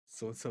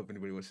So what's up,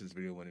 anybody watches this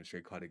video? My name is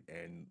Narcotic,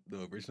 and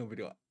the original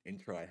video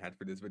intro I had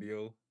for this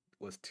video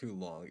was too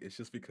long. It's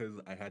just because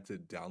I had to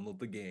download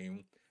the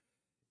game.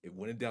 It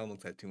wouldn't download,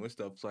 'cause I had too much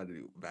stuff, so I had to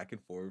do back and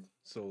forth.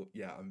 So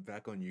yeah, I'm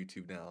back on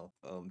YouTube now.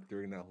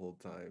 During that whole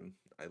time,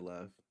 I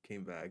left,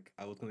 came back.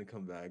 I was gonna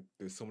come back.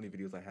 There's so many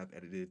videos I have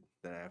edited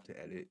that I have to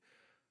edit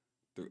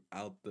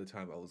throughout the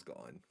time I was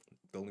gone.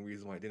 The only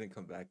reason why I didn't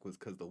come back was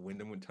because the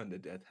Wyndham Ton to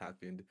Death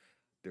happened.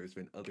 There's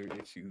been other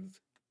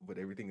issues, but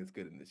everything is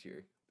good in this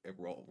year. And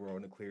we're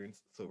on a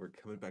clearance, so we're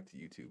coming back to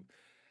YouTube.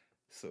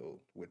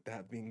 So with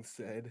that being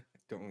said, I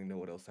don't really know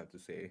what else I have to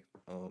say.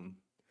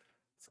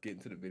 Let's get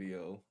into the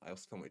video. I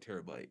also found my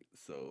terabyte,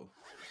 so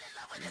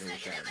you know what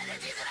that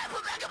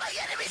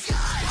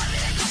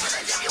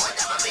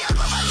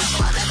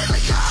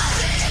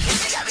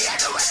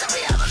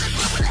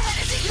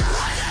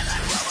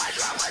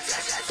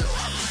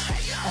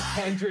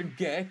means. $100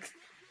 gex?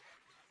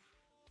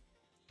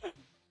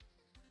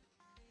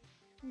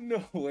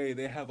 No way,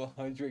 they have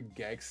 100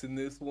 gex in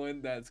this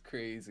one? That's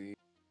crazy.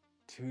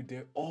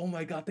 Dude, oh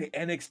my god, the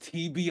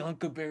NXT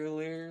Bianca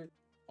Belair.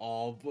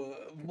 Oh,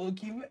 but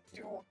look, you,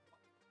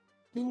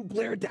 dude,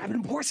 Blair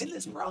Davenport's in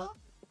this, bro.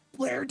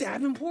 Blair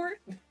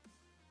Davenport?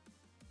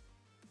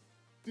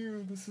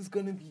 Dude, this is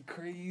gonna be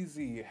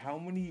crazy. How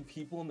many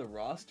people on the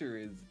roster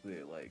is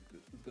there? Like,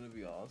 this is gonna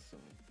be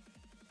awesome.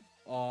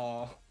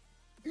 Oh,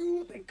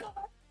 dude,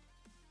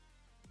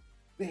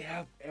 they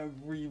have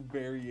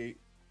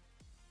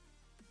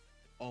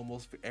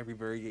almost every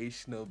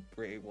variation of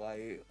Bray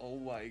Wyatt. Oh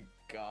my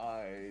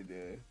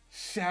god.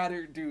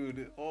 Shattered,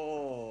 dude.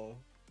 Oh.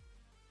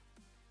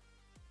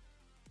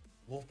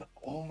 Well,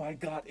 oh my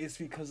god, it's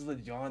because of the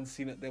John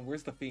Cena. Then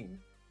where's the Fiend?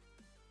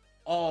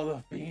 Oh,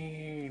 the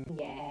Fiend.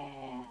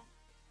 Yeah.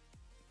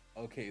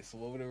 Okay, so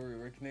what were we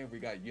working at? We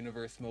got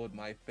Universe Mode,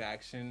 My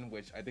Faction,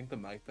 which I think the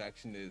My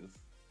Faction is...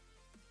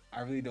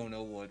 I really don't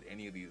know what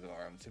any of these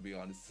are. To be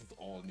honest, this is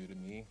all new to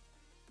me.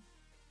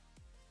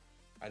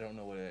 I don't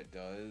know what it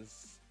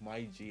does.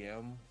 My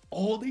GM.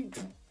 Oh,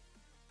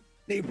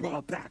 they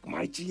brought back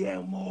my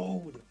GM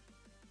mode.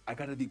 I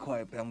gotta be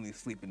quiet, family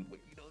sleeping.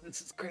 Wait, you know, this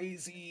is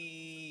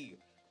crazy.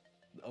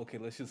 Okay,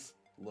 let's just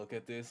look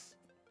at this.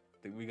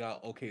 We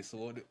got, okay,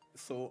 so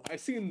I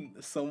seen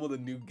some of the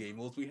new game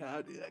modes we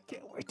had. I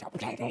can't wait to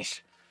play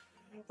this.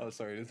 Oh,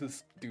 sorry, this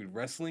is, dude,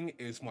 wrestling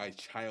is my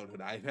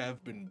childhood. I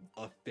have been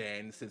a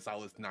fan since I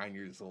was 9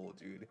 years old,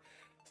 dude.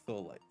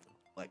 So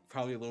like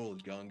probably a little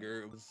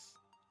younger. It was,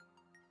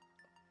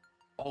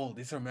 oh,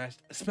 these are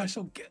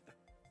special get.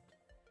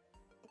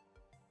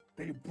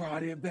 They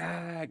brought it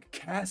back.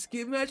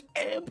 Casket match,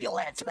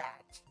 ambulance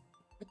match.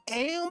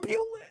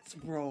 Ambulance,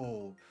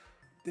 bro.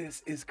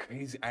 This is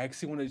crazy. I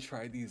actually want to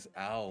try these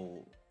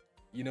out.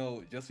 You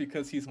know, just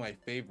because he's my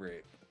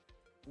favorite.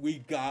 We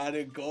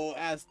gotta go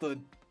as the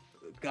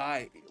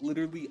guy.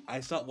 Literally,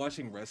 I stopped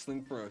watching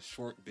wrestling for a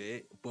short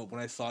bit, but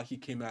when I saw he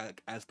came out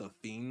as the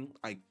Fiend,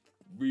 I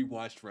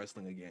rewatched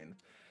wrestling again.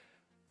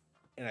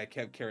 And I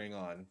kept carrying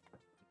on.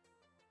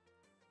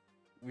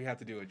 We have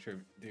to do a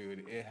trip,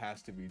 dude. It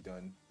has to be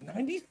done.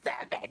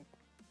 97.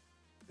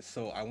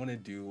 So I want to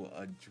do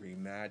a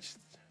dream match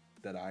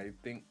that I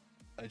think,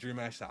 a dream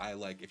match that I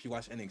like. If you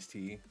watch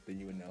NXT, then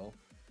you would know.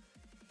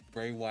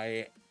 Bray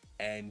Wyatt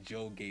and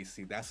Joe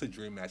Gacy. That's a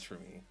dream match for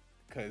me,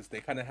 because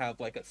they kind of have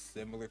like a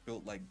similar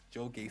feel. Like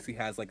Joe Gacy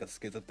has like a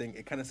schism thing.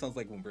 It kind of sounds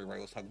like when Bray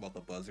Wyatt was talking about the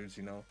buzzards,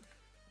 you know.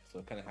 So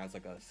it kind of has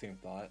like a same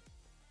thought.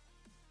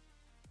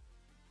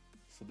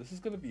 So this is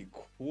gonna be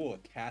cool. A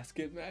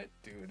casket match,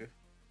 dude.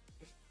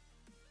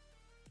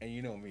 And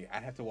you know me,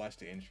 I have to watch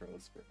the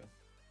intros, bro.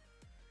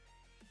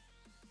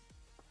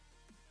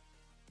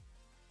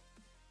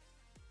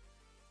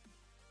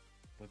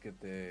 Look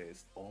at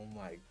this. Oh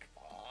my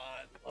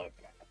god, look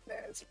at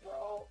this,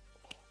 bro.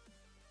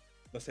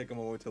 Let's take a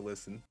moment to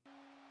listen.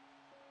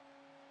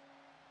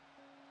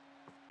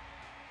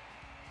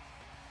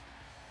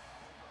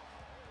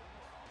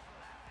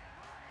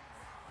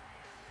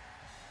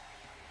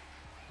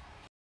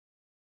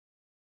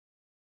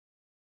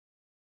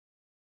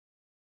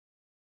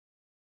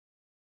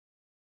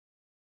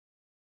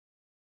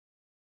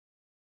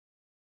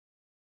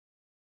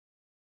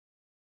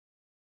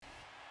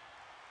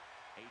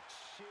 A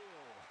chill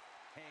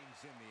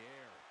hangs in the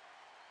air.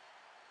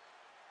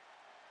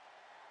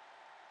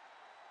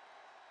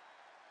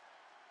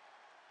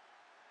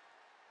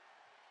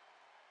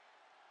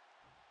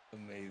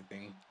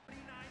 Amazing.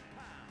 29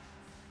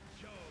 pounds,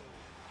 Joe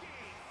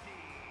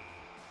Gacy.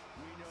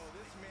 We know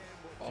this man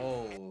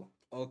will.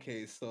 Oh,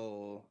 okay,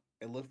 so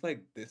it looks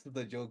like this is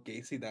the Joe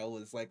Gacy that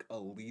was like a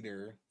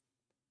leader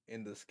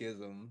in the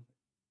schism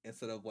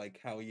instead of like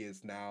how he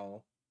is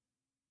now.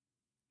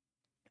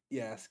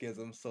 Yeah,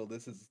 schism. So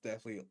this is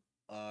definitely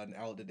an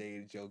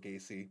out-of-date Joe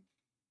Gacy.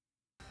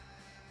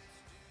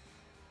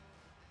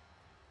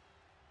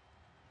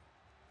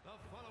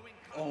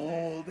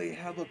 Oh, they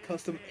have a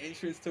custom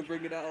entrance to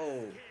bring it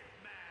out.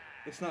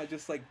 It's not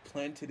just like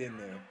planted in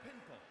there.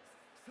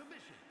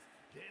 Submissions,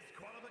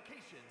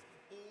 disqualifications,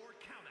 or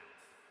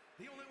countouts.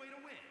 The only way to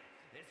win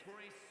is for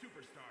a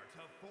superstar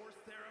to force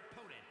their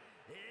opponent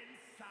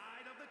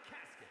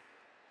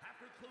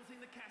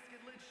closing the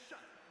casket lid shut,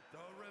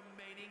 the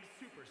remaining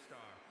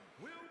superstar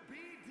will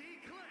be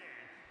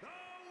declared the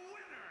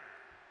winner.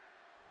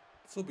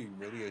 This will be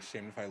really a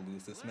shame if I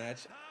lose this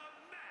match.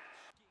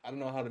 I don't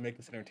know how to make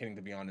this entertaining,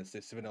 to be honest.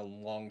 It's been a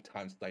long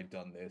time since I've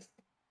done this.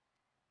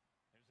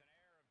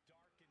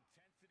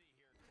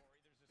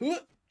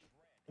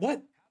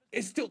 What?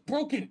 It's still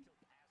broken.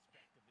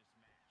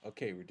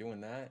 Okay, we're doing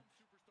that.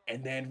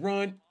 And then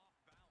run.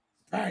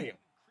 Bam.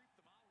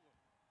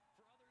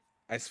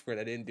 I swear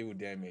that didn't do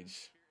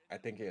damage. I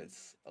think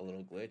it's a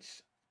little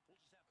glitch.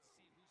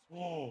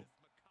 Oh.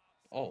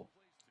 Oh.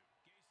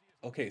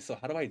 Okay, so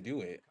how do I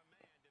do it?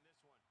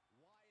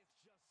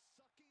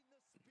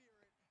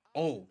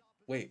 Oh,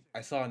 wait.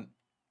 I saw an...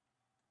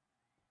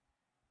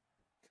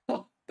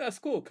 Oh, that's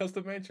cool.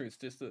 Custom entrance.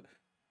 Just a...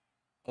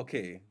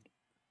 Okay.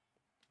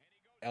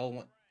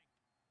 L1.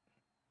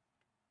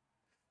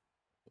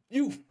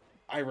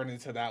 I run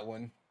into that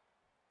one.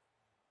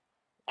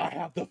 I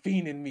have the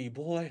fiend in me,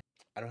 boy.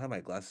 I don't have my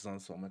glasses on,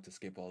 so I'm going to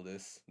skip all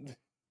this.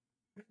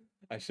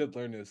 I should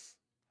learn this.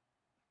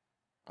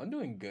 I'm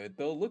doing good,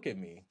 though. Look at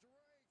me.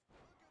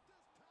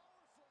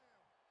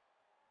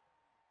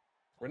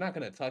 We're not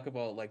going to talk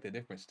about, like, the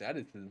different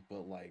statuses,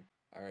 but, like...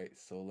 Alright,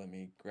 so let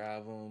me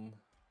grab them.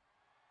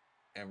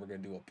 And we're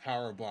going to do a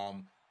power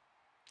bomb.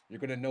 You're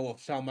going to know what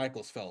Shawn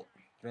Michaels felt.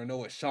 You're going to know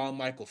what Shawn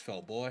Michaels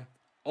felt, boy.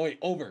 Oh, wait,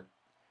 over.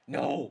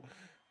 No.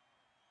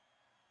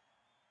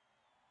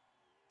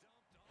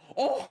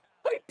 Oh,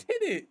 I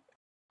did it.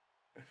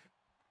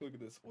 Look at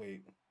this.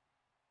 Wait.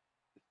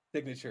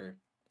 Signature.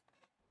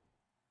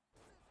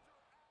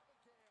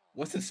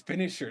 What's his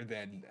finisher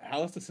then?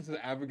 How is the Sister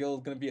Abigail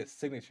going to be a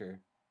signature?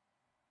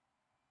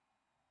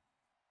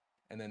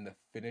 And then the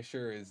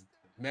finisher is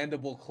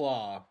Mandible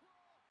Claw.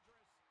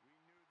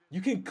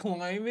 You can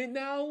climb it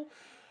now?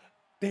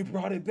 They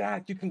brought it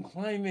back. You can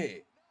climb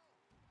it.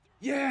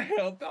 Yeah,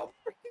 about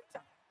freaking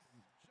time.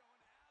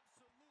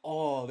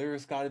 Oh,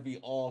 there's got to be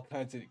all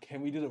kinds of...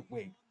 Can we do the...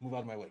 Wait, move out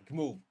of my way.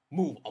 Move.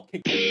 Move. I'll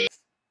kick your ass.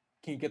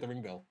 Can you get the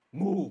ring bell?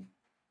 Move.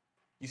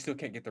 You still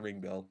can't get the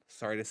ring bell.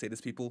 Sorry to say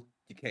this, people.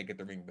 You can't get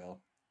the ring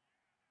bell.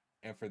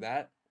 And for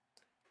that,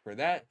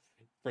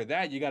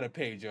 you got to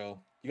pay, Joe.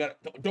 You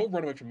got to... Don't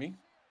run away from me.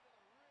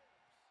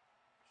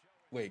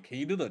 Wait, can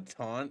you do the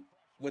taunt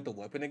with the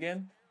weapon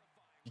again?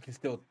 You can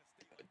still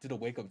do the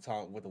wake-up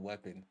taunt with the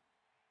weapon.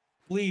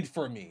 Bleed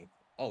for me.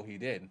 Oh, he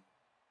did.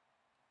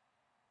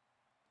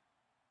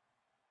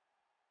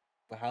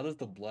 But how does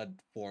the blood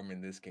form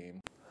in this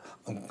game?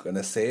 I'm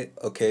gonna say it,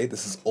 okay?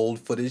 This is old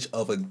footage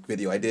of a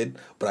video I did,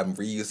 but I'm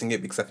reusing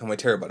it because I found my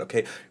terabyte,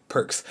 okay?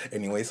 Perks.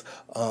 Anyways,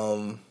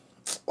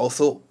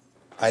 also,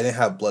 I didn't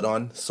have blood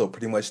on, so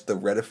pretty much the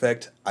red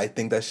effect, I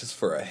think that's just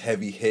for a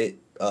heavy hit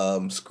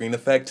screen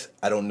effect.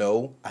 I don't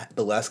know.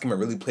 The last game I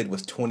really played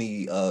was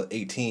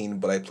 2018,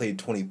 but I played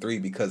 23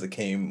 because it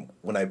came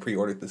when I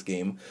pre-ordered this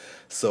game.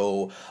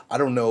 So I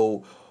don't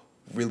know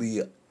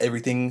really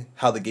everything,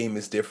 how the game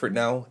is different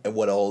now and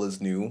what all is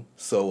new.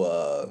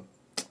 So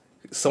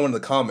someone in the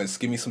comments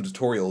give me some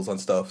tutorials on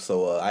stuff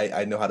so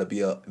I know how to be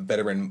a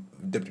veteran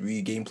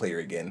WWE game player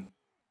again.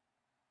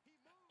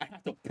 I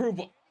have to prove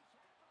it.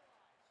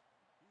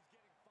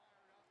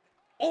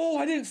 Oh,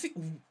 I didn't see.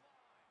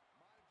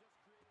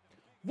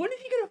 When did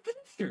he get a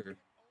finisher?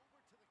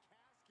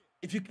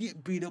 If you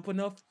get beat up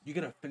enough, you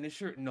get a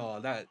finisher? No,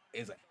 that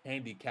is a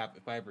handicap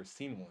if I ever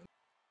seen one.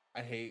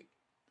 I hate...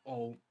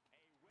 Oh.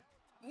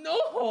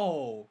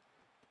 No!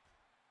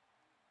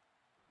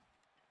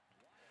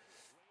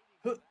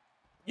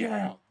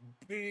 Yeah,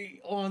 be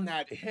on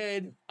that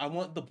head. I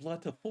want the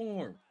blood to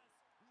form.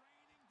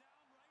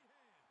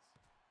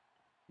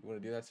 You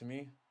want to do that to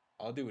me?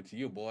 I'll do it to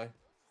you, boy.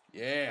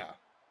 Yeah.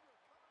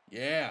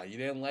 Yeah, you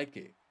didn't like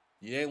it.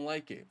 You didn't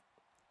like it.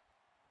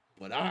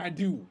 But I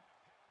do.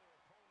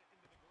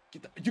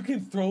 You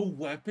can throw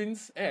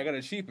weapons? Hey, I got an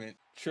achievement.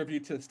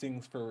 Tribute to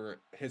Stings for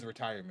his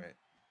retirement.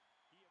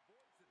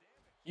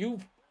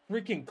 You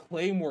freaking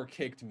Claymore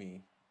kicked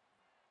me.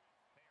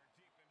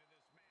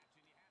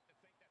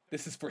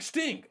 This is for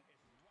Sting.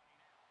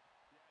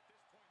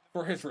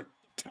 For his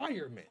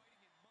retirement.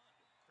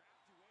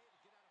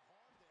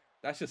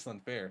 That's just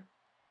unfair.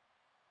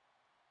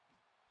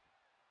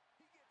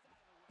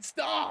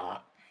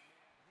 Stop!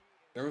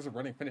 There was a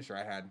running finisher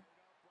I had.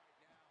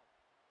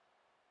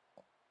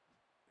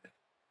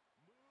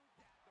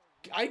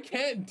 I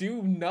can't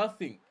do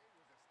nothing.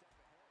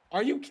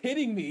 Are you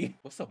kidding me?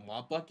 What's a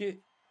mop bucket?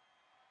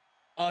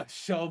 A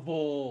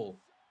shovel.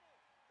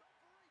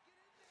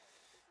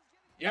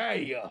 Yeah.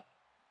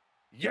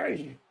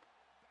 Yay.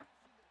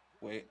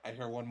 Wait, I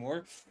hear one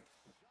more.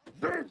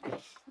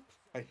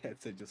 My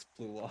headset just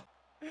flew off.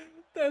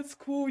 That's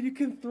cool. You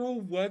can throw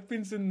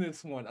weapons in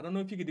this one. I don't know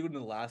if you could do it in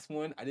the last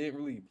one. I didn't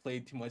really play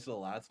too much of the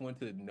last one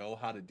to know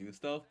how to do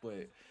stuff,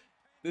 but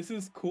this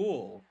is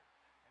cool.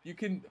 You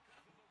can...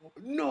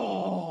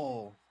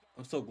 No!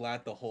 I'm so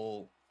glad the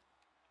whole...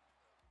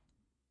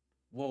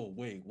 Whoa,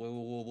 wait.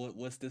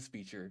 What's this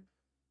feature?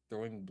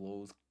 Throwing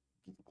blows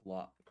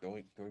block.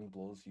 Throwing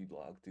blows you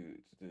block,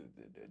 dude.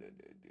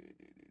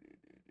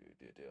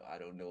 I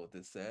don't know what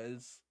this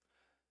says.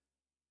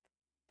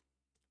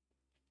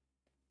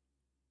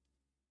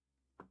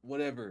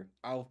 Whatever.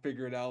 I'll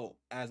figure it out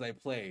as I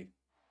play.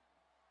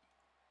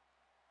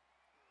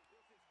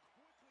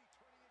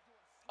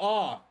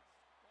 Ah.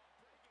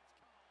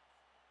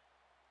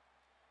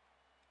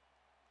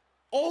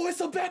 Oh, it's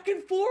a back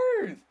and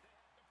forth.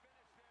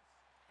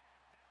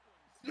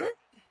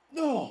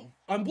 No,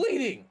 I'm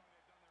bleeding.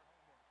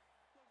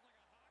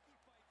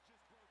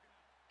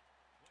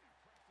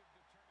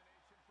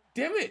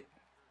 Damn it.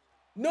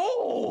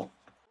 No.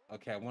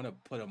 Okay, I want to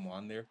put him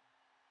on there.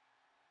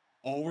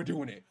 Oh, we're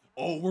doing it.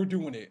 Oh, we're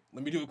doing it.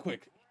 Let me do it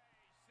quick.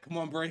 Come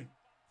on, Bray.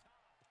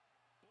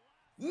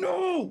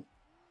 No.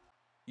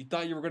 You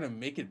thought you were going to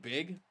make it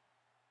big?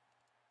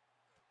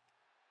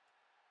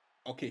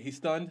 Okay, he's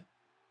stunned.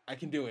 I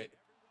can do it.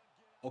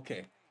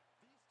 Okay.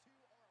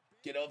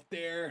 Get up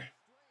there.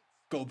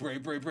 Go, Bray,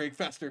 Bray, Bray,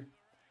 faster.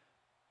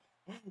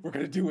 We're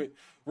going to do it.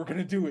 We're going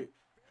to do it.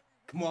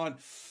 Come on.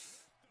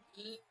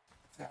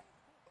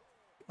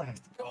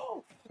 Let's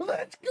go.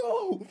 Let's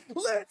go.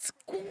 Let's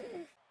go.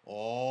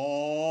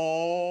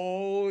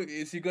 Oh,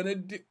 is he going to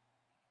do...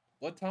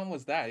 What time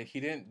was that? He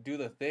didn't do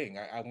the thing.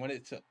 I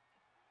wanted to...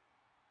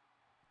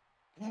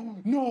 No,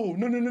 no,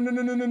 no, no, no,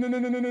 no, no, no, no, no,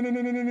 no, no, no,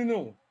 no, no, no,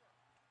 no.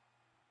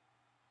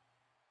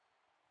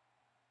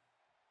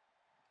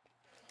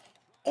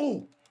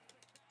 Oh!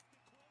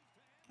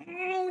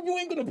 You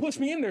ain't gonna push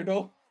me in there,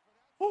 though.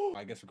 Oh,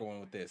 I guess we're going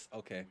with this.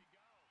 Okay.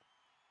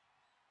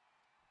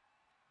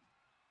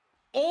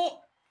 Oh!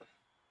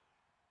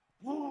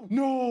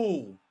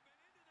 No!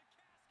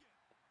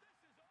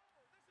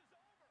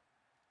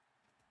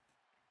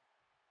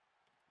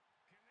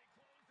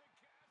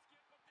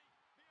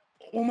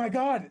 Oh my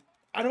God!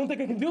 I don't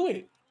think I can do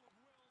it.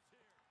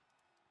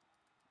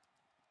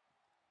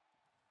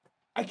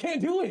 I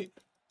can't do it.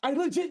 I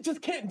legit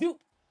just can't do.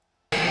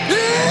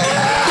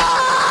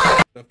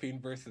 The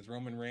Fiend versus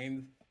Roman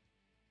Reigns.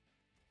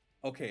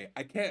 Okay,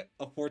 I can't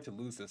afford to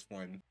lose this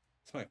one.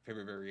 It's my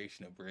favorite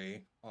variation of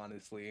Bray,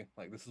 honestly.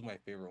 Like, this is my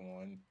favorite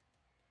one.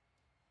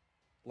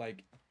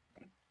 Like,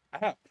 I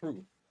have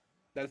proof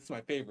that's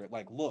my favorite.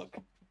 Like, look,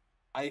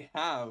 I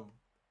have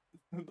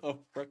a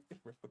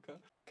replica.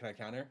 Can I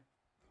counter?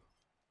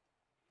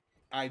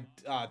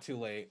 Too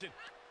late.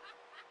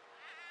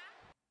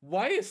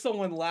 Why is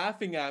someone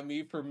laughing at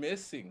me for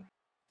missing?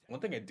 One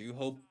thing I do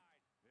hope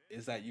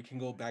is that you can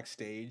go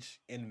backstage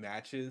in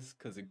matches,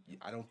 because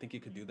I don't think you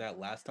could do that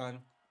last time.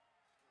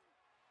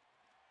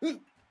 Are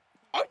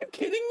you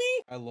kidding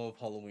me? I love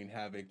Halloween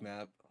Havoc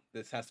map.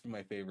 This has to be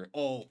my favorite.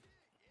 Oh.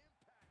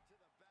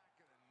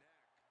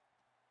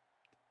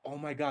 Oh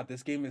my God,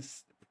 this game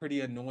is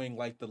pretty annoying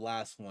like the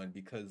last one,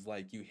 because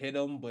like you hit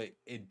them, but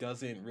it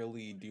doesn't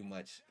really do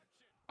much.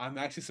 I'm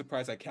actually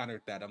surprised I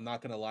countered that. I'm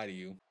not gonna lie to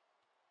you.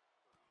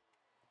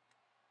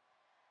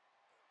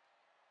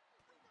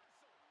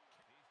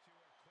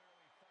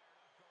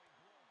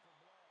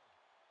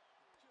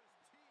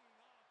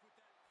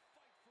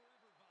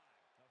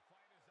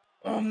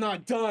 I'm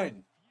not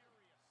done.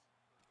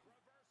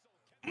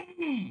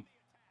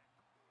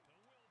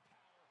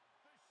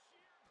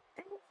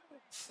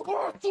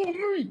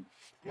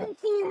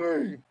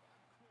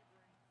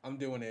 I'm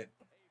doing it.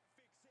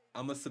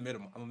 I'm gonna submit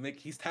him. I'm gonna make.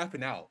 He's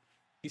tapping out.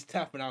 He's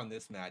tapping out in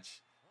this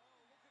match.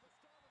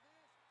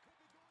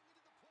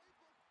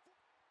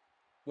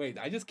 Wait,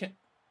 I just can't.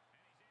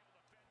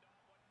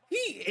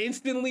 He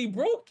instantly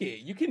broke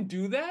it. You can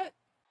do that?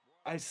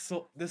 This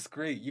is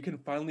great. You can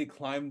finally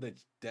climb the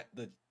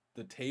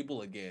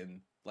table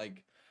again.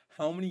 Like,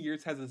 how many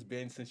years has this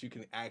been since you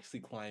can actually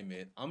climb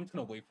it? I'm just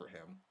gonna wait for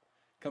him.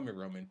 Come here,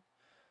 Roman.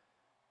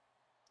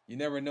 You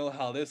never know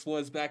how this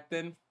was back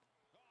then.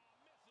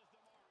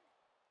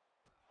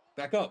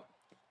 Back up.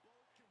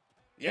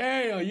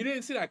 Yeah, you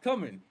didn't see that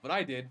coming, but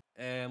I did.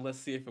 And let's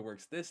see if it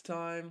works this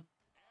time.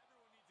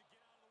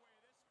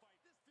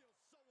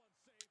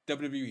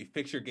 WWE,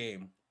 fix your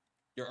game.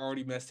 You're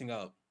already messing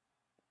up.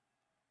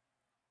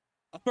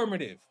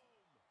 Affirmative.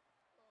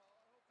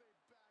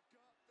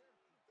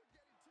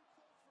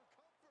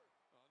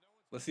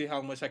 Let's see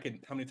how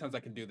many times I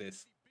can do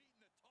this.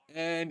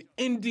 And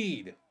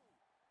indeed.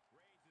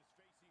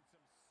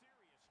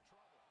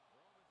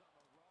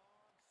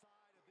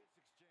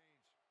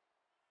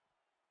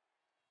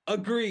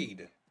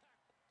 Agreed.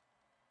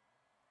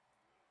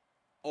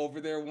 Over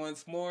there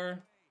once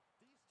more.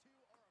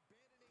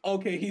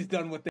 Okay, he's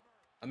done with it.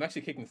 I'm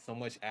actually kicking so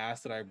much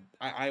ass that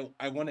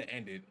I want to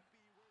end it.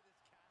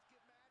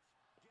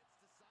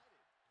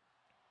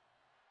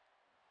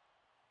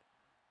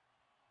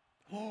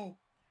 Oh.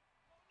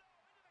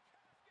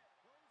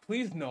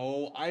 Please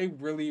no. I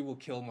really will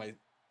kill my...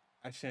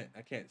 I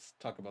can't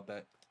talk about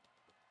that.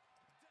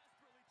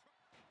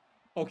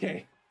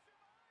 Okay.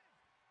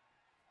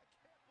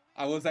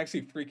 I was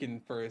actually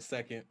freaking for a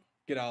second.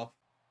 Get off.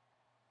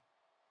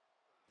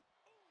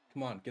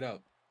 Come on, get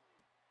out.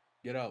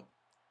 Get out.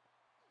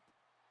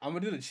 I'm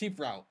gonna do the cheap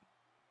route.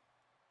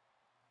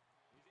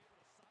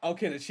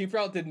 Okay, the cheap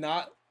route did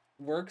not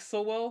work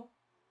so well.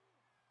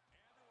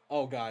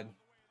 Oh God.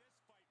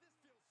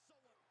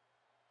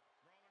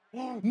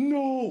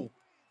 No!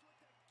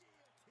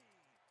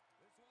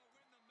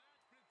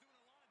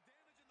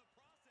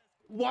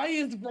 Why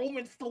is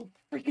Roman so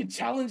freaking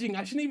challenging?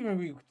 I shouldn't even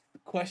be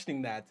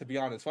questioning that, to be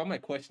honest. Why am I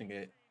questioning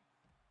it?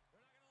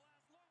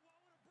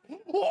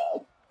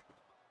 Oh!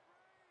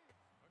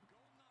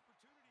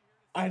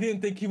 I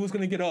didn't think he was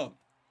gonna get up.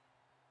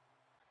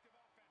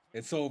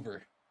 It's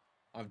over.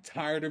 I'm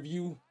tired of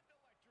you.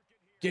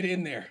 Get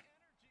in there.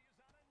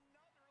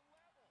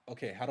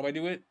 Okay, how do I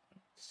do it?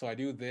 So I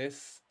do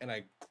this and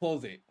I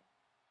close it.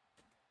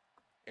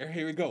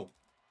 Here we go.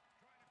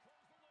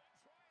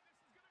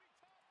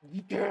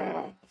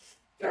 Yeah.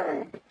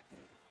 No,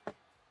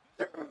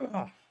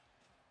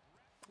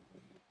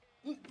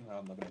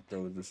 I'm not gonna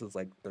throw it. This is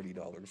like $30.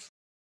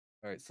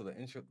 All right, so the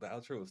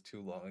outro was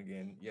too long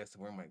again. Yes,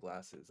 I'm wearing my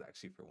glasses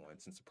actually for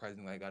once, and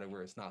surprisingly, I got it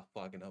where it's not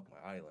fogging up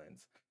my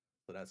eyelids,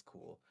 so that's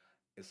cool.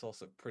 It's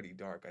also pretty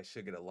dark. I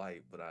should get a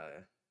light, but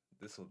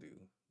this will do.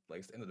 Like,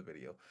 it's the end of the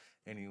video.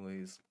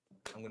 Anyways,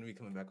 I'm gonna be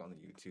coming back on the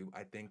YouTube.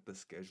 I think the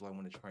schedule I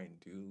want to try and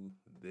do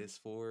this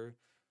for,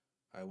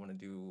 I want to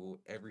do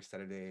every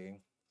Saturday,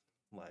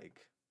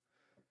 like,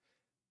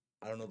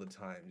 I don't know the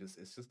time. It's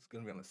just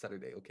gonna be on a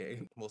Saturday,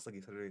 okay? Most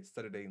likely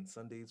Saturday and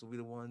Sundays will be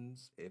the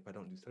ones. If I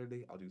don't do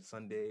Saturday, I'll do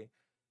Sunday.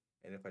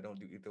 And if I don't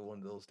do either one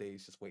of those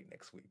days, just wait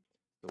next week.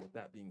 So with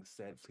that being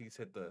said, please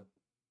hit the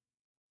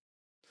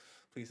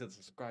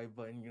subscribe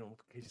button,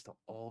 notifications to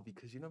all,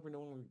 because you never know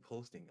when we're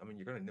posting. I mean,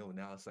 you're gonna know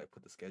now, so I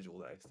put the schedule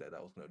that I said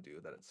I was gonna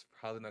do, that it's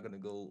probably not gonna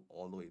go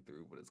all the way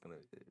through, but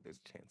there's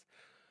a chance.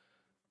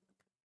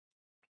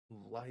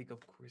 Like,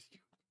 of course, you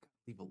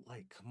leave a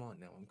like. Come on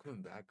now, I'm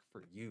coming back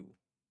for you.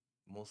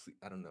 Mostly,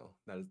 I don't know.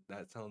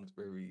 That sounds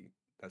very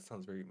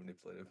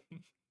manipulative.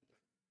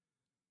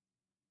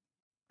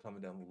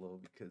 Comment down below,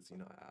 because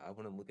I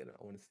want to look at it.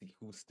 I want to see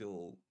who's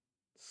still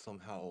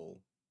somehow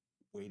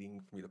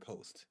waiting for me to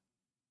post.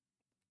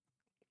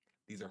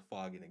 These are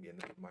fogging again.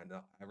 Never mind.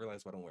 I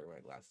realize why I don't wear my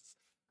glasses.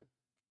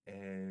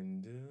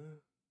 And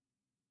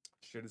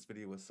share this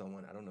video with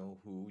someone. I don't know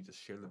who. Just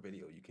share the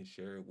video. You can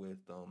share it with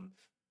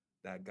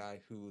that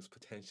guy who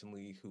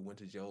went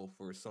to jail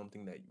for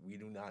something that we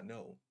do not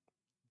know,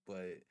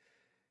 but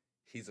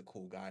he's a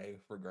cool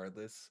guy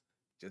regardless.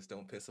 Just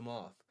don't piss him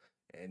off.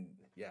 And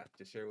yeah,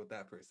 just share it with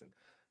that person.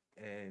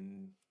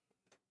 And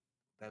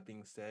that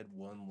being said,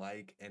 one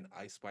like and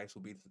Ice Spice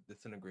will be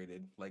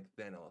disintegrated like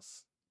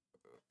Thanos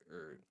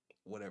or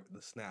whatever,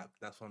 the snap.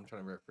 That's what I'm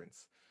trying to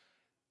reference.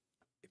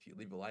 If you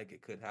leave a like,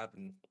 it could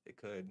happen. It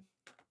could.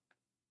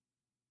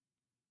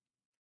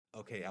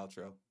 Okay,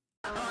 outro.